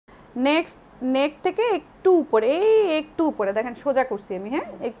Next নেক থেকে একটু উপরে, এই একটু উপরে দেখেন সোজা করছি আমি, হ্যাঁ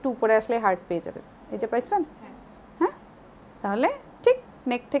একটু উপরে আসলে হার্ট পেয়ে যাবেন, এই যে পাইছেন, হ্যাঁ তাহলে ঠিক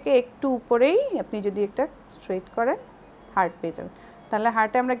নেক থেকে একটু উপরেই আপনি যদি একটা স্ট্রেট করেন হার্ট পেয়ে যাবেন। তাহলে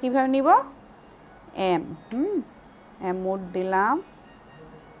হার্টে আমরা কীভাবে নিব, এম, এম মোড দিলাম,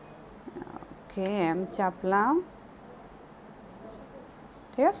 ওকে এম চাপলাম,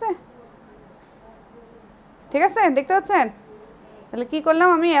 ঠিক আছে ঠিক আছে দেখতে পাচ্ছেন। তাহলে কি করলাম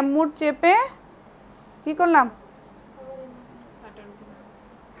আমি, এম মোড চেপে কি করলাম,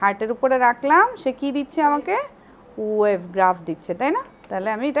 হার্টের উপরে রাখলাম, সে কি দিচ্ছে আমাকে, ওয়েভ গ্রাফ দিচ্ছে, তাই না। তাহলে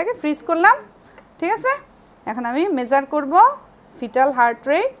আমি এটাকে ফ্রিজ করলাম, ঠিক আছে। এখন আমি মেজার করব fetal heart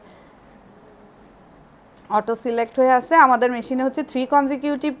rate, auto select হয়ে আছে, আমাদের মেশিনে হচ্ছে 3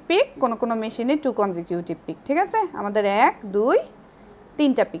 কনজিকিউটিভ পিক, কোনো মেশিনে 2 কনজিকিউটিভ পিক, ঠিক আছে। আমাদের 1 2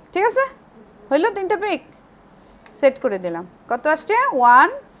 3টা পিক, ঠিক আছে, হইলো 3টা পিক, সেট করে দিলাম। কত আসছে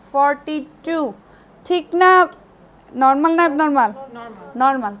 142, ঠিক না, নর্মাল না অ্যাবনর্মাল,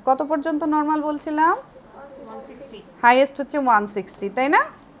 নর্মাল। কত পর্যন্ত নর্মাল বলছিলাম, 160, হাইয়েস্ট হচ্ছে 160, তাই না।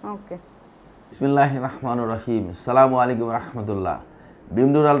 ওকে, বিসমিল্লাহির রহমানির রহিম, আসসালামু আলাইকুম রাহমাতুল্লাহ।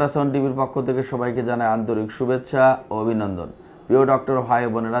 বিমডুর আল্ট্রাসাউন্ড টিভির পক্ষ থেকে সবাইকে জানাই আন্তরিক শুভেচ্ছা ও অভিনন্দন। প্রিয় ডক্টর ভাই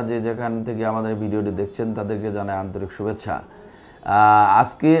বোনেরা, যে যেখান থেকে আমাদের ভিডিওটি দেখছেন তাদেরকে জানাই আন্তরিক শুভেচ্ছা।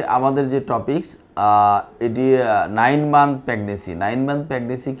 আজকে আমাদের যে টপিকস, এটি 9 মান্থ প্রেগনেন্সি। 9 মান্থ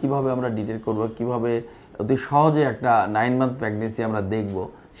প্রেগনেন্সি কীভাবে আমরা ডিটেক্ট করব, কীভাবে অতি সহজে একটা 9 মান্থ প্রেগনেন্সি আমরা দেখব,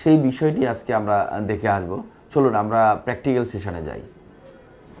 সেই বিষয়টি আজকে আমরা দেখে আসবো। চলুন আমরা প্র্যাকটিক্যাল সেশনে যাই।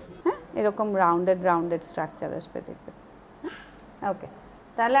 হ্যাঁ এরকম রাউন্ডেড স্ট্রাকচার আসবে, দেখবেন। ওকে,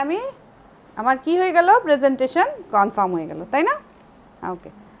 তাহলে আমার কি হয়ে গেল, প্রেজেন্টেশন কনফার্ম হয়ে গেল, তাই না।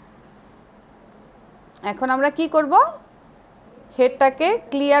 ওকে, এখন আমরা কি করব, হেডটাকে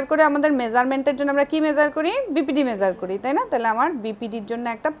ক্লিয়ার করে আমাদের মেজারমেন্টের জন্য আমরা কি মেজার করি, বিপিডি মেজার করি, তাই না। তাহলে আমার বিপিডির জন্য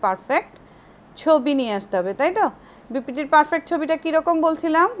একটা পারফেক্ট ছবি নিয়ে আসতে হবে, তাই তো। বিপিডির পারফেক্ট ছবিটা কীরকম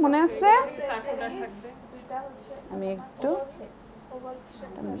বলছিলাম মনে আছে, আমি একটু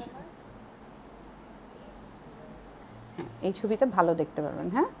এই ছবিতে ভালো দেখতে পারবেন,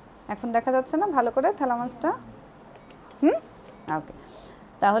 হ্যাঁ এখন দেখা যাচ্ছে না ভালো করে থ্যালামাসটা, ওকে।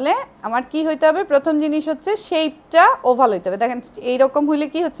 তাহলে আমার কি হইতে হবে, প্রথম জিনিস হচ্ছে শেপটা ওভাল হইতে হবে। দেখেন এইরকম হইলে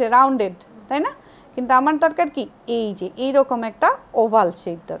কি হচ্ছে, রাউন্ডেড, তাই না। কিন্তু আমার দরকার কি, এই যে এইরকম একটা ওভাল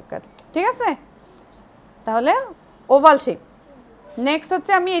শেপ দরকার, ঠিক আছে। তাহলে ওভাল শেপ। নেক্সট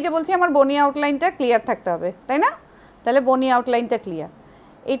হচ্ছে আমি এই যে বলছি আমার বনি আউটলাইনটা ক্লিয়ার থাকতে হবে, তাই না। তাহলে বনি আউটলাইনটা ক্লিয়ার।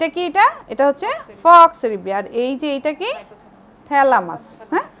 এটা কি, এটা হচ্ছে ফক্স সেরিব্রাম, আর এই যে এইটা কি, থ্যালামাস,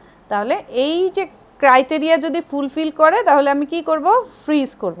 হ্যাঁ। তাহলে এই যে ক্রাইটেরিয়া যদি ফুলফিল করে তাহলে আমি কি করব,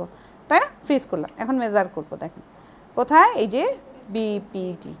 ফ্রিজ করব, তাই না। ফ্রিজ করলাম, এখন মেজার করব, দেখেন কোথায়, এই যে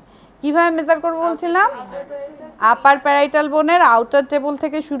বিপিডি। কিভাবে মেজার করব বলছিলাম, আপার প্যারাইটাল বোনের আউটার টেবল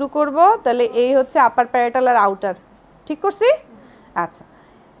থেকে শুরু করব। তাহলে এই হচ্ছে আপার প্যারাইটাল আর আউটার, ঠিক করছি। আচ্ছা,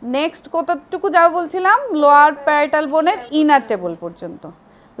 নেক্সট কতটুকু যাও বলছিলাম, লোয়ার প্যারাইটাল বোনের ইনার টেবল পর্যন্ত।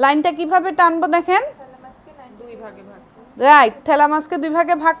 লাইনটা কিভাবে টানবো দেখেন, রাইট, থ্যালামাসকে 2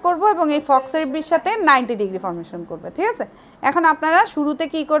 ভাগে ভাগ করব এবং এই ফক্স সেরিব্রামের সাথে 90 ডিগ্রি ফর্মেশন করবে, ঠিক আছে। এখন আপনারা শুরুতে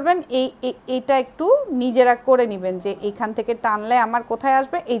কি করবেন, এইটা একটু নিজেরা করে নেবেন যে এইখান থেকে টানলে আমার কোথায়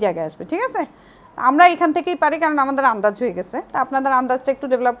আসবে, এই জায়গায় আসবে, ঠিক আছে। আমরা এখান থেকেই পারি কারণ আমাদের আন্দাজ হয়ে গেছে, তা আপনাদের আন্দাজটা একটু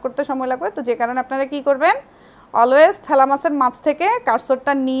ডেভেলপ করতে সময় লাগবে। তো যে কারণে আপনারা কি করবেন, অলওয়েজ থ্যালামাসের মাঝ থেকে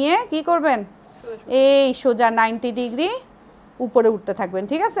কার্সরটা নিয়ে কি করবেন, এই সোজা 90 ডিগ্রি উপরে উঠতে থাকবেন,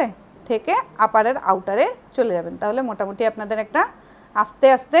 ঠিক আছে, থেকে আপারের আউটারে চলে যাবেন। তাহলে মোটামুটি আপনাদের একটা আস্তে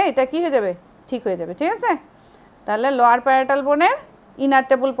আস্তে এটা কি হয়ে যাবে, ঠিক হয়ে যাবে, ঠিক আছে। তাহলে লোয়ার প্যারাইটাল বোনের ইনার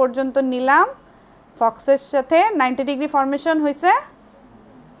টেবল পর্যন্ত নিলাম, ফক্সের সাথে 90 ডিগ্রি ফর্মেশন হয়েছে,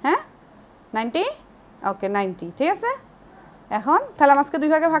 হ্যাঁ 90, ওকে 90, ঠিক আছে। এখন থ্যালামাসকে 2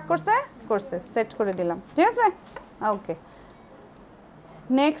 ভাগে ভাগ করছে, সেট করে দিলাম, ঠিক আছে। ওকে,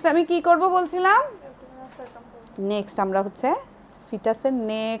 নেক্সট আমি কি করব বলছিলাম, নেক্সট আমরা হচ্ছে ফিটাসের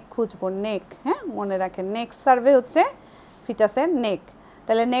নেক খুঁজবো, নেক, হ্যাঁ মনে রাখেন নেক্সট সার্ভে হচ্ছে ফিটাসের নেক।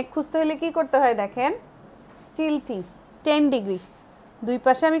 তাহলে নেক খুঁজতে হলে কি করতে হয় দেখেন, টিল্টিং 10 ডিগ্রি, 2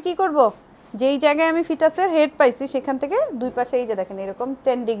 পাশে আমি কি করব, যেই জায়গায় আমি ফিটাসের হেড পাইছি সেখান থেকে 2 পাশে এই যে দেখেন এরকম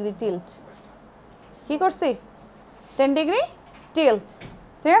 10 ডিগ্রি টিল্ট, কি করছি 10 ডিগ্রি টিল্ট,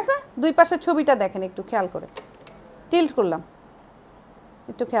 ঠিক আছে। 2 পাশের ছবিটা দেখেন একটু খেয়াল করে, টিল্ট করলাম,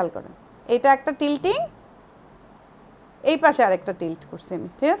 একটু খেয়াল করেন, এটা একটা টিল্টিং, এই পাশে আরেকটা টিল্ট করছি আমি,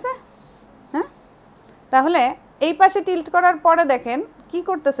 ঠিক আছে, হ্যাঁ। তাহলে এই পাশে টিল্ট করার পরে দেখেন কি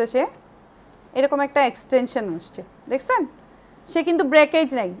করতেছে, সে এরকম একটা এক্সটেনশন আসছে, দেখছেন, সে কিন্তু ব্রেকেজ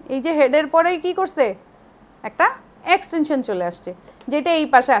নাই, এই যে হেডের পরেই কি করছে, একটা এক্সটেনশন চলে আসছে, যেটা এই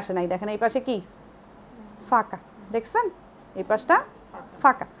পাশে আসে নাই। দেখেন এই পাশে কি ফাঁকা, দেখছেন এই পাশটা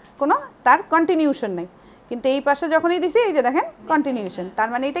ফাঁকা, কোনো তার কন্টিনিউশন নেই। কিন্তু এই পাশে যখনই দিছি এই যে দেখেন কন্টিনিউশন, তার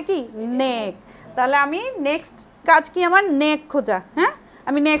মানে এটা কি নেক। তাহলে আমি নেক্সট কাজ কি আমার নেক খোঁজা। হ্যাঁ,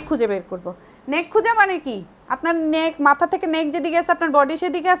 আমি নেক খুঁজে বের করব। নেক খোঁজা মানে কি, আপনার নেক মাথা থেকে নেক যেদিকে আছে আপনার বডি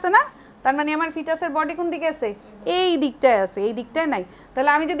সেদিকে আছে না, তার মানে আমার ফিটাসের বডি কোন দিকে আছে, এই দিকটায় আছে, এই দিকটায় নাই। তাহলে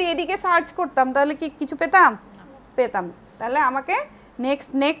আমি যদি এদিকে সার্চ করতাম তাহলে কি কিছু পেতাম, পেতাম। তাহলে আমাকে নেক্সট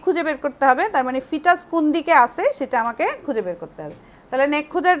নেক খুঁজে বের করতে হবে, তার মানে ফিটাস কোন দিকে আছে সেটা আমাকে খুঁজে বের করতে হবে। তাহলে নেক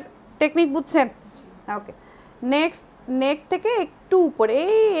খোঁজার টেকনিক বুঝছেন? ওকে, নেক্সট নেক থেকে একটু উপরে,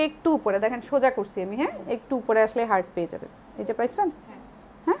 এই একটু উপরে দেখেন সোজা করছি আমি, হ্যাঁ একটু উপরে আসলে হার্ট পেয়ে যাবে, এই যে পাইছেন।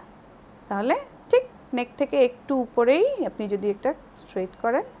 হ্যাঁ, তাহলে ঠিক নেক থেকে একটু উপরেই আপনি যদি একটা স্ট্রেট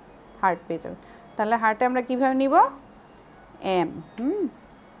করেন হার্ট পেয়ে যাবেন। তাহলে হার্টে আমরা কীভাবে নিব, এম,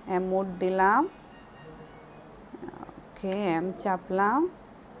 এম মোড দিলাম, ওকে এম চাপলাম,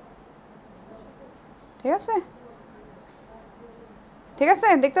 ঠিক আছে, ঠিক আছে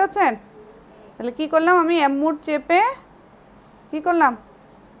দেখতে পাচ্ছেন। তাহলে কি করলাম আমি, এম মোড চেপে কি করলাম,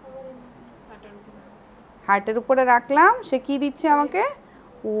 হার্টের উপরে রাখলাম, সে কি দিচ্ছে আমাকে,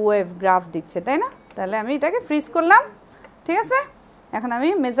 ওয়েভ গ্রাফ দিচ্ছে, তাই না। তাহলে আমি এটাকে ফ্রিজ করলাম, ঠিক আছে। এখন আমি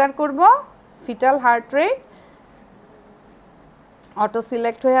মেজার করব fetal heart rate, auto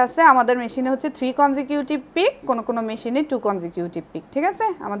select হয়ে আছে, আমাদের মেশিনে হচ্ছে 3 কনজিকিউটিভ পিক, কোনো কোনো মেশিনে 2 কনজিকিউটিভ পিক, ঠিক আছে।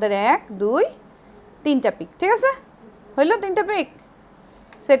 আমাদের 1 2 3টা পিক, ঠিক আছে, হইলো 3টা পিক,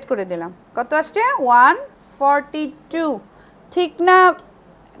 সেট করে দিলাম। কত আসছে 142, ঠিক না,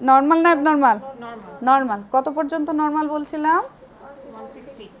 নর্মাল না অ্যাবনর্মাল, নর্মাল। কত পর্যন্ত নর্মাল বলছিলাম,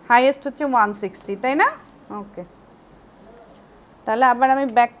 160, হাইয়েস্ট হচ্ছে 160, তাই না। ওকে, তাহলে আবার আমি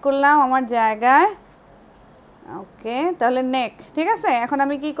ব্যাক করলাম আমার জায়গায়। ওকে, তাহলে নেক, ঠিক আছে। এখন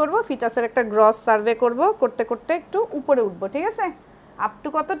আমি কি করব, ফিটাসের একটা গ্রস সার্ভে করব, করতে করতে একটু উপরে উঠবো, ঠিক আছে। আপ টু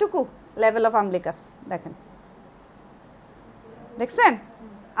কতটুকু, লেভেল অফ আমব্লিকাস, দেখেন দেখছেন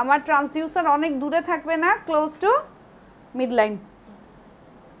আমার ট্রান্সডিউসার অনেক দূরে থাকবে না, ক্লোজ টু মিড লাইন,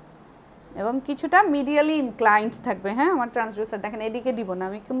 এবং কিছুটা মিডিয়ালি ইনক্লাইন্ড থাকবে। হ্যাঁ, আমার ট্রান্সডিউসার দেখেন এদিকে দিব না,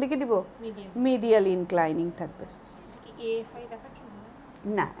 আমি কোন দিকে দিব, মিডিয়ালি ইনক্লাইনিং থাকবে।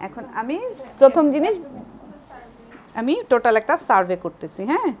 না, এখন আমি প্রথম জিনিস আমি টোটাল একটা সার্ভে করতেছি,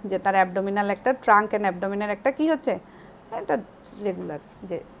 হ্যাঁ, যে তার অ্যাবডোমিনাল একটা ট্রাঙ্ক অ্যান্ড অ্যাবডোমিনাল একটা কি হচ্ছে, এটা রেগুলার,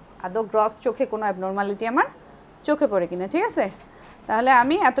 যে আদৌ গ্রস চোখে কোনো অ্যাবনর্মালিটি আমার চোখে পড়ে কিনা, ঠিক আছে। তাহলে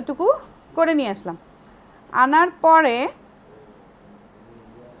আমি এতটুকু করে নিয়ে আসলাম, আনার পরে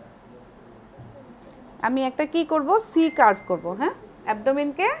আমি একটা কি করব, সি কার্ভ করব। হ্যাঁ,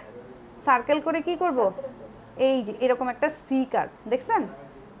 অ্যাবডোমেনকে সার্কেল করে কি করব, এই যে এরকম একটা সি কার্ভ দেখছেন,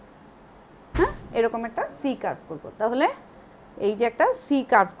 হ্যাঁ এরকম একটা সি কার্ভ করব। তাহলে এই যে একটা সি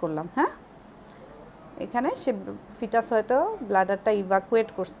কার্ভ করলাম, হ্যাঁ এখানে সে ফিটাস হয়তো ব্লাডারটা ইভাকুয়েট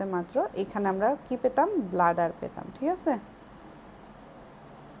করছে মাত্র, এখানে আমরা কি পেতাম, ব্লাডার পেতাম, ঠিক আছে।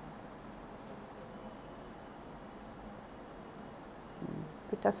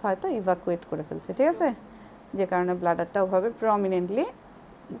 ফিটাস হয়তো ইভাকুয়েট করে ফেলছে, ঠিক আছে, যে কারণে ব্লাডারটা ওভাবে প্রমিনেন্টলি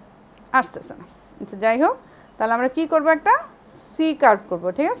আসতেছে না। আচ্ছা যাই হোক, তাহলে আমরা কি করব, একটা সি কার্ভ করব,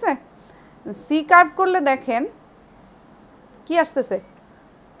 ঠিক আছে। সি কার্ভ করলে দেখেন কি আসতেছে,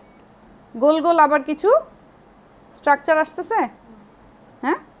 গোল গোল আবার কিছু স্ট্রাকচার আসতেছে,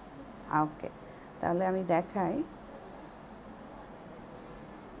 হ্যাঁ ওকে। তাহলে আমি দেখাই,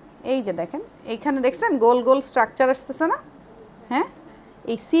 এই যে দেখেন এইখানে দেখছেন গোল গোল স্ট্রাকচার আসতেছে না, হ্যাঁ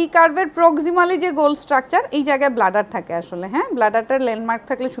এই সি কার্ভের প্রক্সিমালি যে গোল স্ট্রাকচার, এই জায়গায় ব্লাডার থাকে আসলে, হ্যাঁ ব্লাডারটার ল্যান্ডমার্ক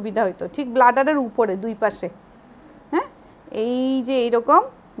থাকলে সুবিধা হইতো, ঠিক ব্লাডারের উপরে দুই পাশে, হ্যাঁ এই যে এইরকম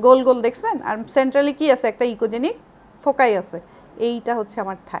গোল গোল দেখছেন, আর সেন্ট্রালি কি আছে, একটা ইকোজেনিক ফোকাই আছে, এইটা হচ্ছে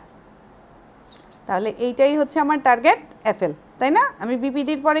আমার থাই। তাহলে এইটাই হচ্ছে আমার টার্গেট এফএল, তাই না। আমি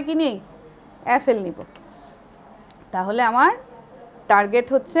বিপিডির পরে কি নিই, এফএল নিব। তাহলে আমার টার্গেট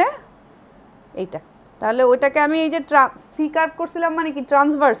হচ্ছে এইটা। তাহলে ওইটাকে আমি এই যে সি কার্ভ করছিলাম মানে কি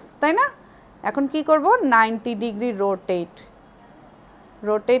ট্রান্সভার্স, তাই না। এখন কি করব, 90 ডিগ্রি রোটেট,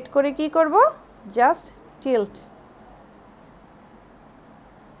 রোটেট করে কি করব, জাস্ট টিল্ট,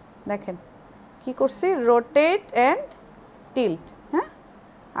 দেখেন কি করছি, রোটেট অ্যান্ড টিল্ট, হ্যাঁ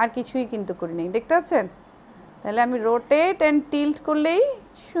আর কিছুই কিন্তু করি নাই, দেখতে পাচ্ছেন। তাহলে আমি রোটেট অ্যান্ড টিল্ট করলেই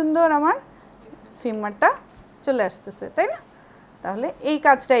সুন্দর আমার ফিমারটা চলে আসতেছে, তাই না। তাহলে এই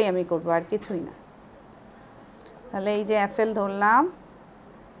কাজটাই আমি করব, আর কিছুই না। তাহলে এই যে এফএল ধরলাম,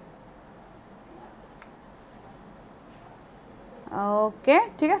 ওকে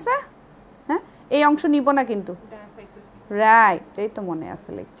ঠিক আছে, হ্যাঁ এই অংশ নিব না কিন্তু, রাইট, এই তো মনে আছে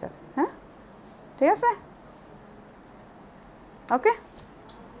লেকচার, হ্যাঁ ঠিক আছে ওকে।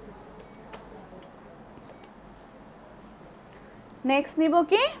 নেক্সট নিব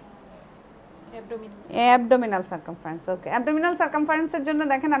কি, অ্যাবডোমিনাল সার্কামফারেন্স। ওকে, অ্যাবডোমিনাল সার্কামফারেন্সের জন্য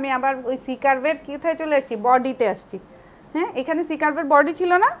দেখেন আমি আবার ওই সি কার্ভের কোথায় চলে আসছি, বডিতে আসছি। হ্যাঁ, এখানে সি কার্ভের বডি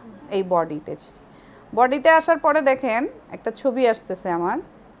ছিল না, এই বডিতে আসছি। বডিতে আসার পরে দেখেন একটা ছবি আসতেছে আমার,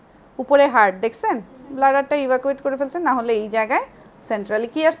 উপরে হার্ট দেখছেন, ব্লাডারটা ইভাকুয়েট করে ফেলছেন, না হলে এই জায়গায় সেন্ট্রালি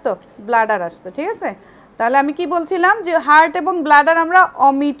কি আসতো, ব্লাডার আসতো। ঠিক আছে, তাহলে আমি কি বলছিলাম যে হার্ট এবং ব্লাডার আমরা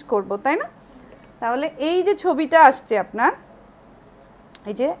অমিট করব, তাই না? তাহলে এই যে ছবিটা আসছে আপনার,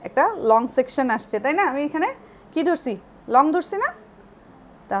 এই যে একটা লং সেকশন আসছে, তাই না? আমি এখানে কি ধরছি, লং ধরছি না?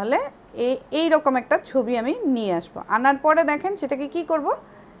 তাহলে এই রকম একটা ছবি আমি নিয়ে আসবো। আনার পরে দেখেন সেটাকে কি করব,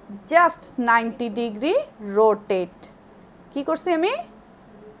 জাস্ট 90 ডিগ্রি রোটেট। কি করছি আমি,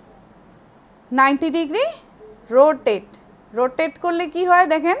 90 ডিগ্রি রোটেট। রোটেট করলে কি হয়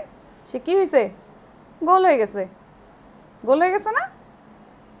দেখেন, সে কি হয়েছে, গোল হয়ে গেছে। গোল হয়ে গেছে না,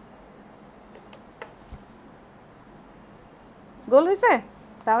 গোল হয়েছে?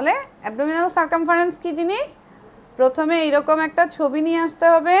 তাহলে অ্যাবডোমিনাল সার্কামফারেন্স কি জিনিস, প্রথমে এইরকম একটা ছবি নিয়ে আসতে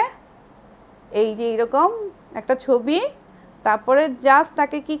হবে, এই যে এইরকম একটা ছবি, তারপরে জাস্ট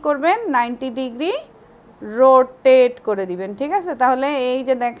তাকে কি করবেন, 90 ডিগ্রি রোটেট করে দিবেন। ঠিক আছে, তাহলে এই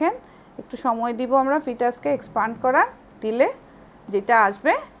যে দেখেন, একটু সময় দিব আমরা ফিটাসকে এক্সপান্ড করার, দিলে যেটা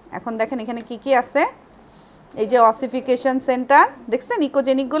আসবে। এখন দেখেন এখানে কি কি আছে, এই যে অসিফিকেশন সেন্টার দেখছেন,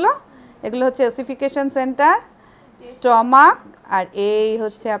 ইকোজেনিকগুলো, এগুলো হচ্ছে অসিফিকেশন সেন্টার, স্টমাক, আর এই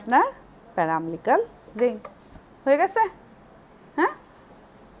হচ্ছে আপনার প্যারামলিকাল রিং। হয়ে গেছে? হ্যাঁ,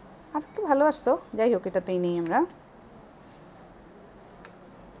 আর একটু ভালো আসতো, যাই হোক এটাতেই নেই আমরা।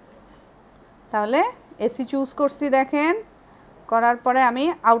 তাহলে এসি চুজ করছি দেখেন, করার পরে আমি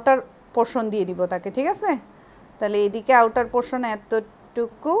আউটার পোর্শন দিয়ে দিব তাকে। ঠিক আছে, তাহলে এদিকে আউটার পোর্শন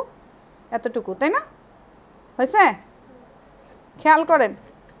এতটুকু, এতটুকু, তাই না? হয়েছে? খেয়াল করেন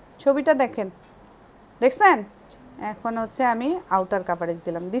ছবিটা দেখেন, দেখছেন? এখন হচ্ছে আমি আউটার কাভারেজ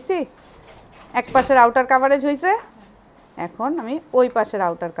দিলাম, দিছি, এক পাশের আউটার কাভারেজ হয়েছে, এখন আমি ওই পাশের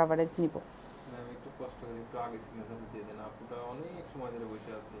আউটার কাভারেজ নিব।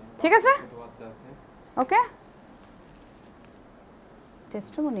 ঠিক আছে, ওকে।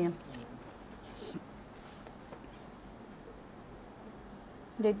 টেস্টিমোনিয়াল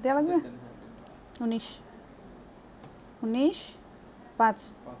ডেট দেওয়া লাগবে, 19/5।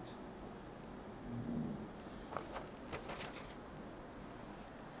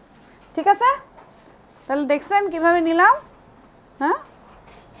 ঠিক আছে, তাহলে দেখছেন কিভাবে নিলাম। হ্যাঁ,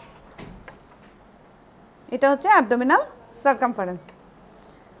 এটা হচ্ছে অ্যাবডোমিনাল সার্কামফারেন্স।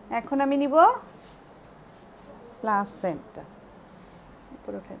 এখন আমি নিব প্লাসেন্টা।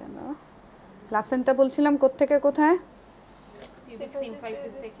 উপরে উঠে দেন না, প্লাসেন্টা বলছিলাম কোত্থেকে কোথায়,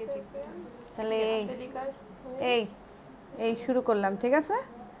 তাহলে এই এই শুরু করলাম। ঠিক আছে,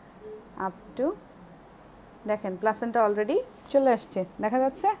 আপ টু, দেখেন প্লাসেন্টা অলরেডি চলে আসছে, দেখা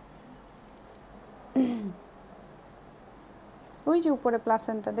যাচ্ছে ওই যে উপরে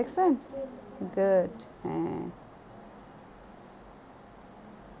প্লাসেন্টা দেখছেন, গুড। হ্যাঁ,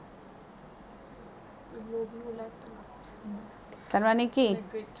 তার মানে কি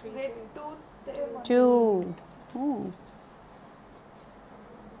 2,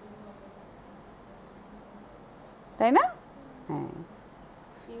 তাই না? হ্যাঁ,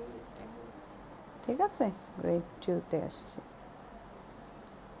 ঠিক আছে, গ্রেড 2-তে আসছে।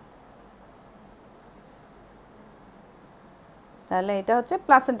 তাহলে এটা হচ্ছে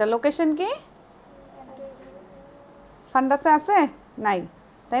প্লাসেন্টা। লোকেশন কি, ফান্ডাসে আছে নাই,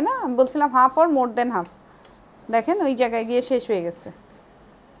 তাই না? আমি বলছিলাম half or more then half, দেখেন ওই জায়গায় গিয়ে শেষ হয়ে গেছে।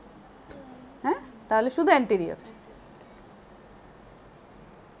 হ্যাঁ, তাহলে শুধু অ্যান্টেরিয়র,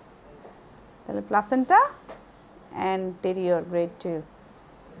 তাহলে প্লাসেন্টা অ্যান্টেরিয়র গ্রেড 2।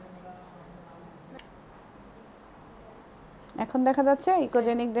 এখন দেখা যাচ্ছে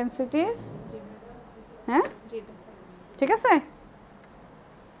ইকোজেনিক ডেনসিটিস। হ্যাঁ, ঠিক আছে,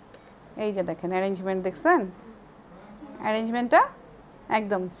 এই যে দেখেন অ্যারেঞ্জমেন্ট দেখছেন, অ্যারেঞ্জমেন্টটা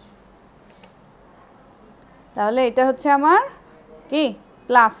একদম। তাহলে এটা হচ্ছে আমার কি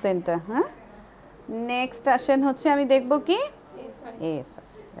প্লাসেন্টা। হ্যাঁ, নেক্সট আসেন হচ্ছে আমি দেখব কি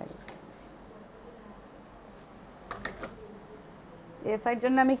এফ এর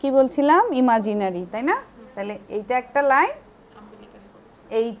জন্য আমি কি বলছিলাম, ইমাজিনারি, তাই না? তাহলে এইটা একটা লাইন,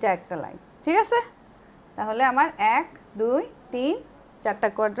 এইটা একটা লাইন। ঠিক আছে, তাহলে আমার 1, 2, 3, 4টা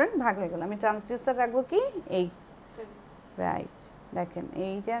কোয়াড্রেন্ট ভাগ হয়ে গেল। আমি ট্রান্সডিউসার রাখবো কি, এই রাইট, দেখেন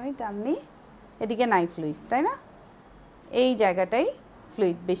এই যে আমি টাননি, এদিকে নাই ফ্লুইড, তাই না? এই জায়গাটাই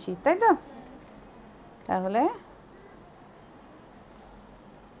ফ্লুইড বেশি, তাই তো? তাহলে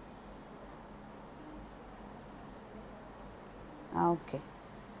ওকে,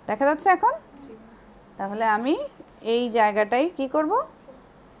 দেখা যাচ্ছে এখন। তাহলে আমি এই জায়গাটাই কি করব,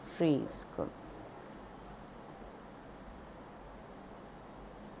 ফ্রিজ করব।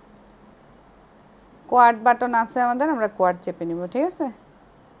 কোয়াড বাটন আছে আমাদের, আমরা কোয়াড চেপে নিব, ঠিক আছে?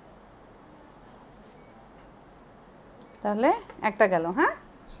 তাহলে একটা গেল। হ্যাঁ,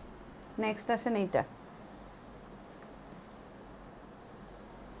 নেক্সট আসেন এইটা।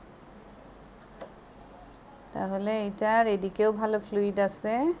 তাহলে এইটার এদিকেও ভালো ফ্লুইড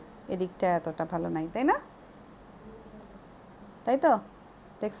আছে, এদিকটা এতটা ভালো নাই, তাই না? তাই তো,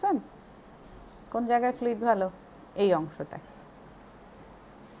 দেখছেন কোন জায়গায় ফ্লুইড ভালো? এই অংশটায়,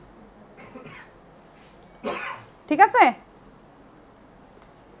 ঠিক আছে?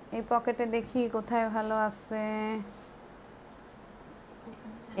 এই পকেটে দেখি কোথায় ভালো আছে,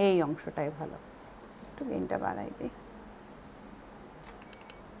 এই অংশটাই ভালো। একটু গেইনটা বাড়াই দিই।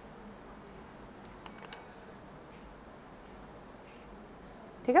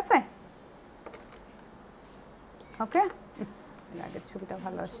 ঠিক আছে, ওকে। আগের ছবিটা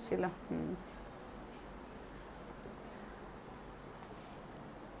ভালো আসছিল।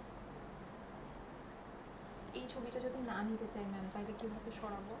 এই ছবিটা যদি না নিতে চাই ম্যাম, তাহলে কিভাবে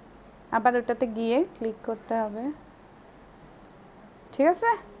সরাবো? আবার ওটাতে গিয়ে ক্লিক করতে হবে, ঠিক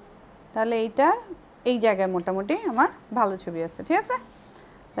আছে? তাহলে এইটা এই জায়গায় মোটামুটি আমার ভালো ছবি আছে, ঠিক আছে?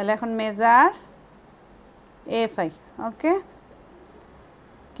 তাহলে এখন মেজার এফআই, ওকে।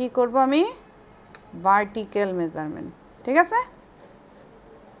 কি করব আমি? ভার্টিক্যাল মেজারমেন্ট, ঠিক আছে?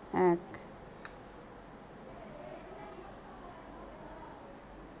 1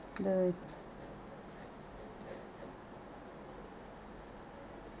 2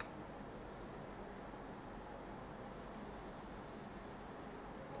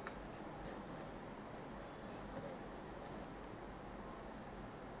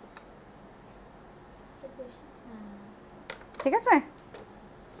 ঠিক আছে?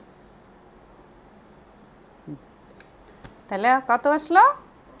 তাহলে কত আসলো?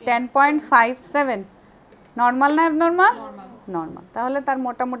 10.57। নর্মাল না অ্যাবনর্মাল? নর্মাল। তাহলে তার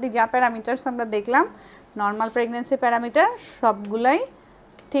মোটামুটি যা প্যারামিটারস আমরা দেখলাম, নর্মাল প্রেগন্যান্সি প্যারামিটার সবগুলাই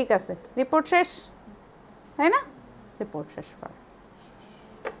ঠিক আছে। রিপোর্ট শেষ, তাই না? রিপোর্ট শেষ করা,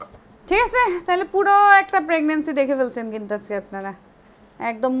 ঠিক আছে? তাহলে পুরো একটা প্রেগন্যান্সি দেখে ফেলছেন কিন্তু আজকে আপনারা।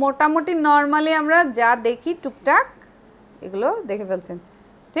 একদম মোটামুটি নর্মালি আমরা যা দেখি টুকটাক এগুলো দেখে ফেলছেন,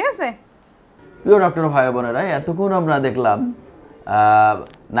 ঠিক আছে? প্রিয় ডক্টর ভাই বোনেরা, এতক্ষণ আমরা দেখলাম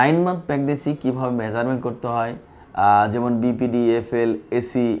 9 মান্থ প্রেগনেন্সি কীভাবে মেজারমেন্ট করতে হয়, যেমন BPD, FL,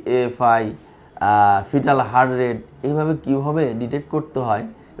 AC, AFI, fetal heart rate, এইভাবে কীভাবে ডিটেক্ট করতে হয়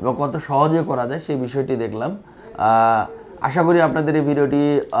এবং কত সহজে করা যায় সেই বিষয়টি দেখলাম। আশা করি আপনাদের এই ভিডিওটি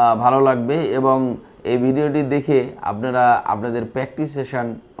ভালো লাগবে এবং এই ভিডিওটি দেখে আপনারা আপনাদের প্র্যাকটিস সেশন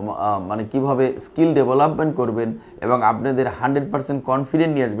মানে কিভাবে স্কিল ডেভেলপমেন্ট করবেন এবং আপনাদের 100%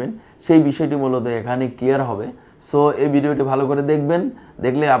 কনফিডেন্ট নিয়ে আসবেন সেই বিষয়টি মূলত এখানে ক্লিয়ার হবে। সো এই ভিডিওটি ভালো করে দেখবেন,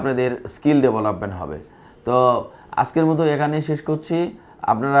 দেখলে আপনাদের স্কিল ডেভেলপমেন্ট হবে। তো আজকের মতো এখানেই শেষ করছি।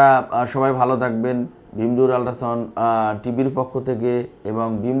 আপনারা সবাই ভালো থাকবেন। ভীমরুল আল্ট্রাসাউন্ড টিভির পক্ষ থেকে এবং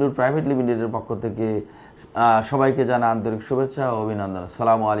ভীমরুল প্রাইভেট লিমিটেডের পক্ষ থেকে সবাইকে জানা আন্তরিক শুভেচ্ছা ও অভিনন্দন।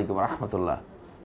 আসসালামু আলাইকুম রহমতুল্লাহ।